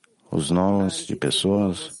os nomes de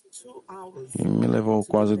pessoas e me levou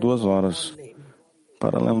quase 2 horas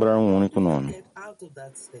para lembrar um único nome.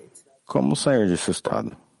 Como sair desse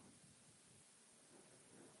estado?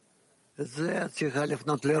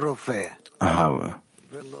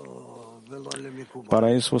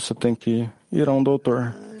 Para isso você tem que ir a um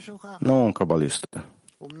doutor, não a um cabalista.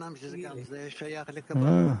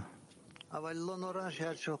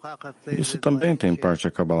 Isso também tem parte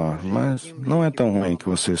a Kabbalah, mas não é tão ruim que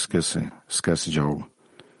você esquece de algo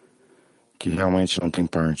que realmente não tem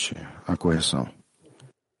parte a correção.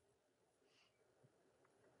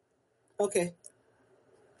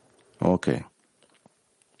 Ok.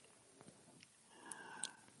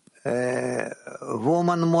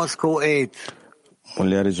 Woman Moscow 8.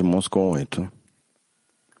 Mulheres de Moscou 8.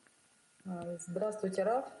 Здравствуйте,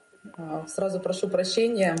 Раф. Сразу прошу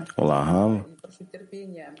прощения. Olá, Rav. Прошу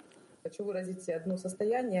терпения. Хочу выразить одно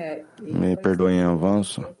состояние. Me perdoe em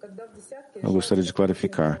avanço. Eu gostaria de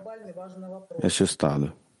clarificar este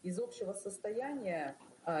estado.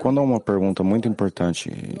 Quando há uma pergunta muito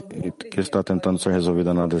importante e que está tentando ser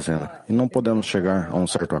resolvida na dezena, e não podemos chegar a um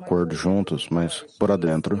certo acordo juntos, mas por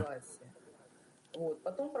adentro,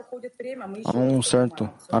 há um certo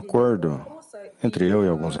acordo entre eu e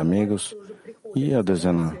alguns amigos, e a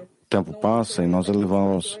dezena, o tempo passa e nós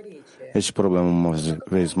elevamos este problema uma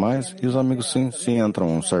vez mais, e os amigos sim entram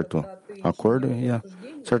a um certo acordo, e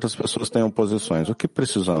certas pessoas têm oposições. O que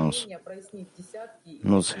precisamos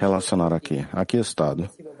nos relacionar aqui? Aqui estado.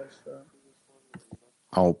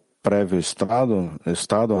 Ao prévio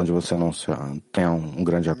estado onde você não tem um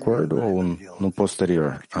grande acordo, ou no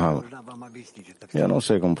posterior? Eu não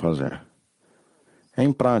sei como fazer.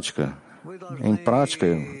 Em prática, Em prática,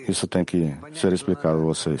 isso tem que ser explicado a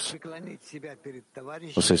vocês.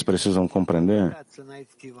 Vocês precisam compreender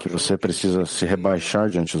que você precisa se rebaixar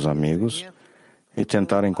diante dos amigos e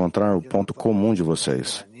tentar encontrar o ponto comum de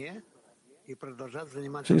vocês.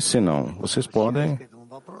 E se não, vocês podem,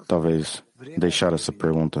 talvez, deixar essa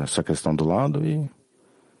pergunta, essa questão do lado e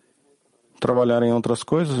trabalhar em outras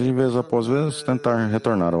coisas e, vez após vez, tentar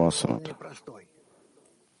retornar ao assunto.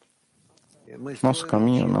 Nosso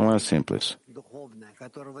caminho não é simples.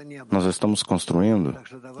 Nós estamos construindo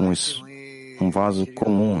um vaso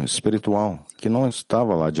comum, espiritual, que não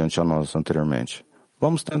estava lá diante de nós anteriormente.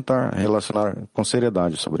 Vamos tentar relacionar com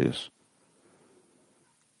seriedade sobre isso.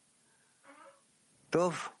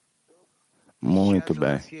 Muito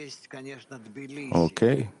bem.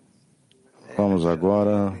 Ok? Vamos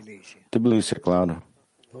agora. Tbilisi, é claro.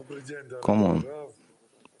 Como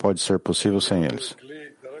pode ser possível sem eles?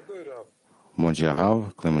 Bom dia,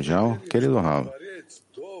 Rav, Clima Mundial. Querido Rav,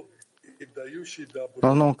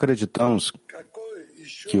 nós não acreditamos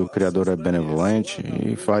que o Criador é benevolente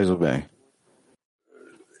e faz o bem.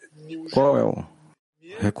 Qual é o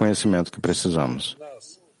reconhecimento que precisamos?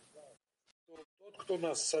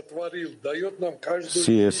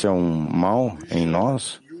 Se esse é um mal em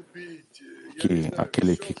nós, que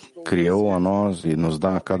aquele que criou a nós e nos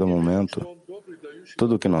dá a cada momento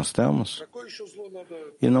tudo o que nós temos,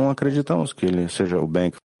 e não acreditamos que ele seja o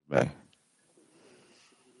bem que faz bem.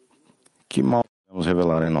 Que mal podemos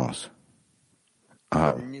revelar em nós?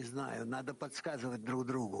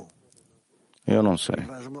 Eu não sei.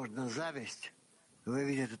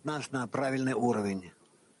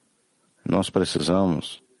 Nós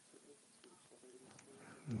precisamos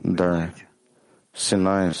dar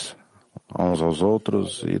sinais uns aos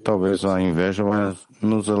outros e talvez a inveja vai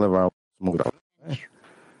nos elevar ao próximo grau.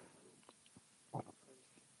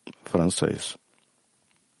 Francês.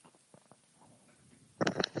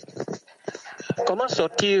 Comment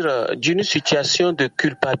sortir d'une situation de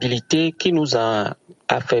culpabilité qui nous a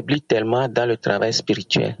affaiblis tellement dans le travail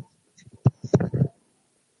spirituel?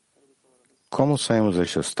 Como saímos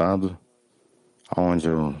deste estado onde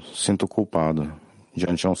eu sinto culpado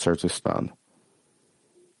diante de um certo estado?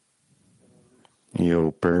 E eu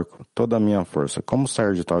perco toda a minha força. Como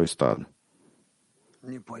sair de tal estado?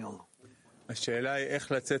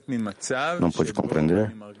 Não pude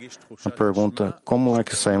compreender. A pergunta, como é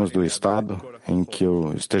que saímos do estado em que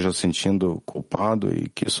eu esteja sentindo culpado e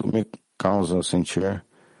que isso me causa sentir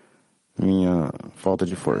minha falta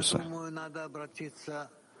de força?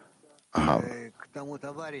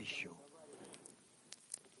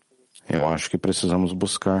 Eu acho que precisamos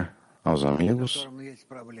buscar aos amigos,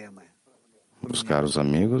 buscar os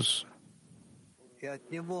amigos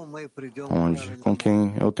com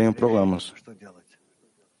quem eu tenho problemas.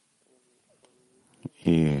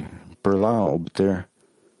 E por lá obter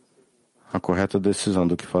a correta decisão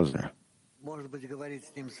do que fazer.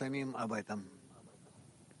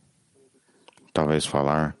 Talvez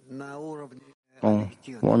falar com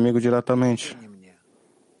um amigo diretamente.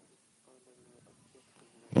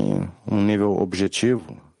 Em um nível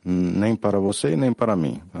objetivo, nem para você e nem para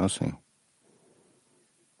mim. Assim.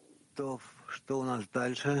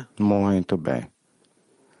 Muito bem.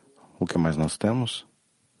 O que mais nós temos?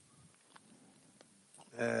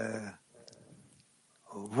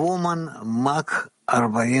 Woman Mach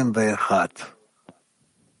 41.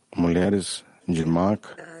 Mulheres de Mach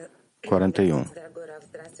 41.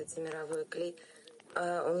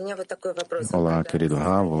 Olá, querido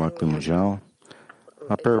Rav, olá, Clima Mundial.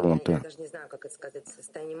 A pergunta: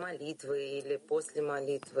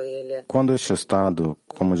 quando este estado,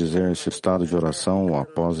 como dizer, este estado de oração ou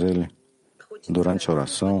após ele, durante a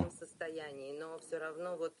oração,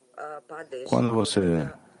 quando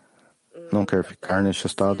você não quer ficar neste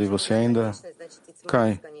estado e você ainda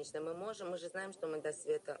cai.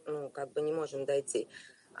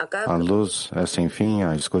 A luz é sem fim,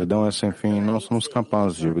 a escuridão é sem fim, não somos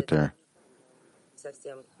capazes de obter.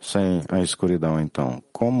 Sem a escuridão, então,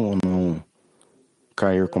 como não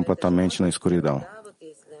cair completamente na escuridão?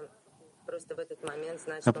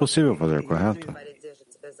 É possível fazer correto?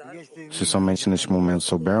 Se somente neste momento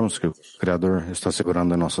soubermos que o Criador está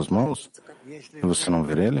segurando em nossas mãos e você não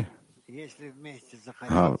ver Ele?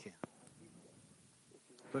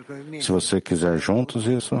 Se você quiser juntos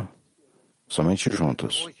isso, somente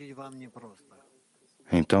juntos.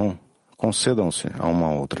 Então, concedam-se a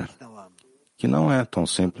uma outra, que não é tão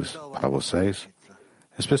simples para vocês,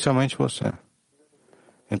 especialmente você.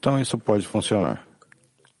 Então isso pode funcionar.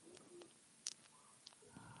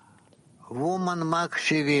 Woman Mach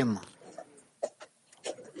 70.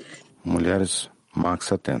 Mulheres Mach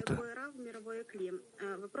 70.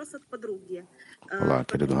 Olá,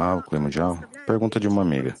 querido Raul, Clima Mundial. Pergunta de uma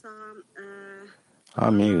amiga. A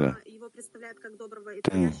amiga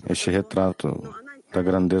tem este retrato da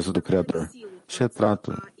grandeza do Criador, este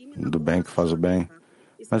retrato do bem que faz o bem,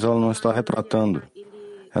 mas ela não está retratando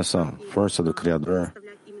essa força do Criador,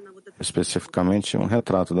 especificamente um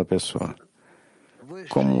retrato da pessoa.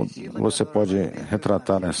 Como você pode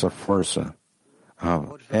retratar essa força?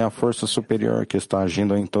 É a força superior que está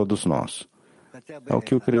agindo em todos nós. É o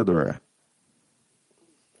que o Criador é.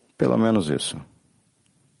 Pelo menos isso.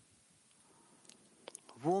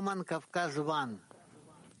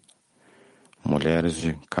 Mulheres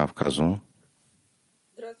de Kafkas 1.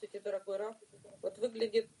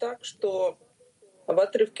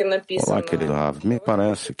 Olá, querido Rav. Me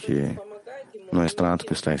parece que no extrato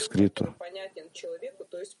que está escrito,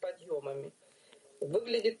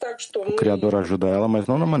 o Criador ajuda ela, mas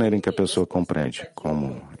não na maneira em que a pessoa compreende,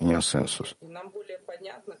 como em ascensos.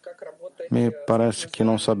 Me parece que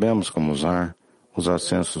não sabemos como usar os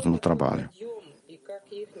ascensos no trabalho.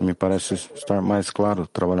 Me parece estar mais claro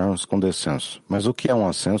trabalharmos com descenso. Mas o que é um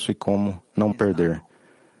ascenso e como não perder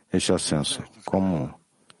este ascenso? Como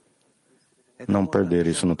não perder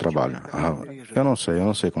isso no trabalho? Eu não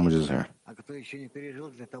sei como dizer.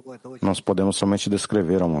 Nós podemos somente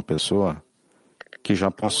descrever a uma pessoa que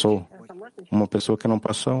já passou. Uma pessoa que não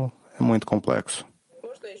passou é muito complexo.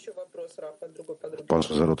 Posso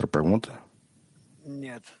fazer outra pergunta?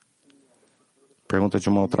 Pergunta de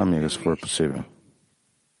uma outra amiga, se for possível.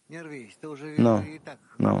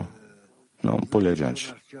 Não, pule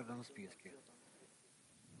adiante.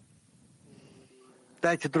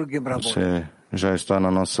 Você já está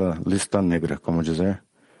na nossa lista negra, como dizer?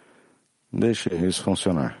 Deixe isso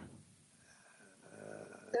funcionar.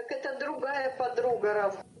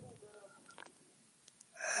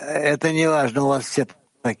 Это не важно, у вас все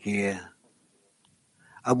такие.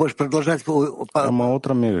 А будешь продолжать... É uma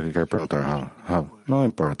outra amiga que quer perguntar. Não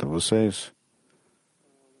importa, vocês...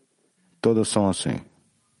 Todas são assim.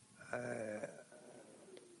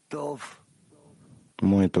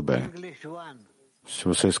 Muito bem. Se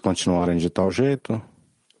vocês continuarem de tal jeito...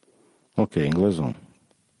 Ok, inglês 1.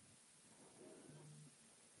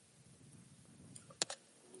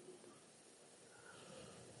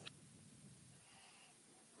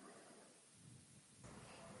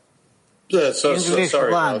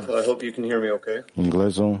 Sorry, I hope you can hear me okay.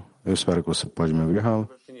 Inglês 1. Eu espero que você pode me ouvir, Raul.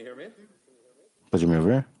 Can you hear me? Pode me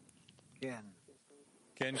ouvir?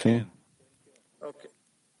 Sim.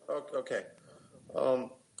 Okay.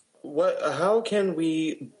 How can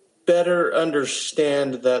we better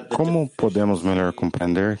understand that Como podemos melhor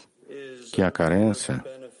compreender que a carência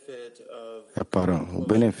é para o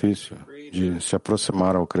benefício de se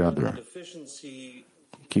aproximar ao Criador?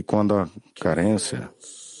 Que quando a carência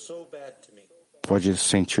pode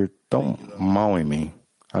sentir tão mal em mim.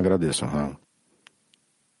 Agradeço, Raul.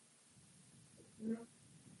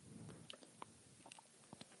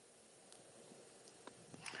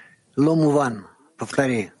 לא מובן,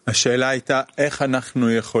 תפתרי. השאלה הייתה איך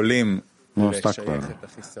אנחנו יכולים Não está claro.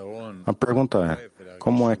 A pergunta é,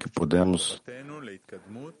 como é que podemos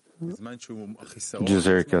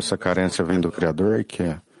dizer que essa carência vem do Criador e que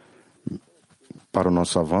é para o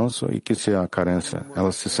nosso avanço e que se a carência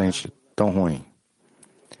ela se sente tão ruim?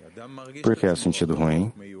 Por que é sentido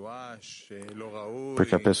ruim?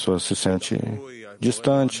 Porque a pessoa se sente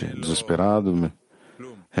distante, desesperado,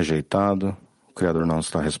 rejeitado. O Criador não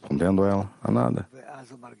está respondendo a ela a nada.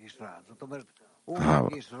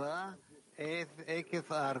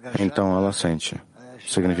 Então ela sente,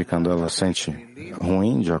 significando ela sente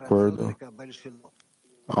ruim de acordo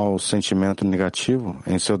ao sentimento negativo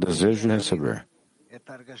em seu desejo de receber.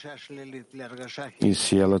 E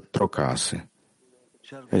se ela trocasse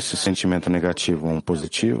esse sentimento negativo a um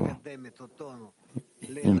positivo,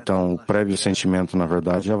 então o prévio sentimento, na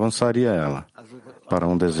verdade, avançaria ela para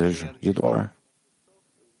um desejo de doar.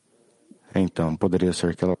 Então, poderia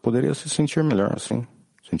ser que ela poderia se sentir melhor, assim,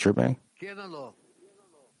 sentir bem.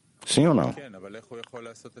 Sim ou não?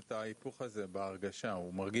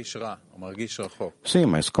 Sim,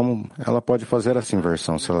 mas como ela pode fazer essa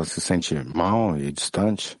inversão se ela se sente mal e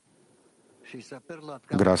distante?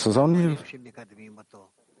 Graças ao nível.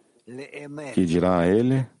 Que dirá a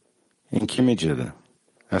ele em que medida.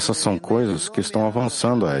 Essas são coisas que estão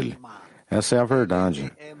avançando a ele. Essa é a verdade.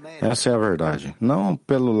 Essa é a verdade. Não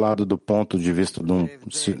pelo lado do ponto de vista de um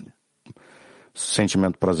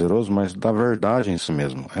sentimento prazeroso, mas da verdade em si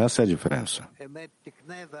mesmo. Essa é a diferença.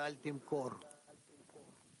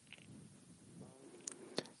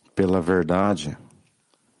 Pela verdade.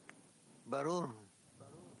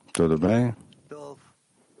 Tudo bem?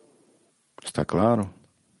 Está claro?